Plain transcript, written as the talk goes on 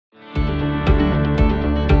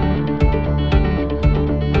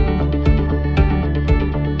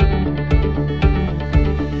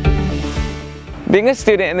Being a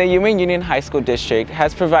student in the Yuma Union High School District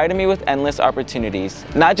has provided me with endless opportunities,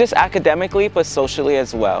 not just academically, but socially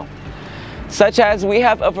as well. Such as we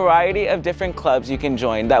have a variety of different clubs you can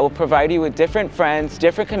join that will provide you with different friends,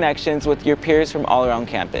 different connections with your peers from all around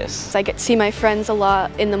campus. I get to see my friends a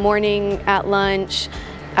lot in the morning, at lunch,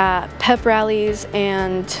 at pep rallies,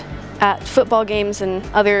 and at football games and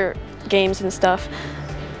other games and stuff.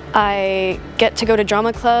 I get to go to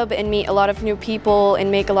drama club and meet a lot of new people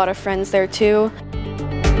and make a lot of friends there too.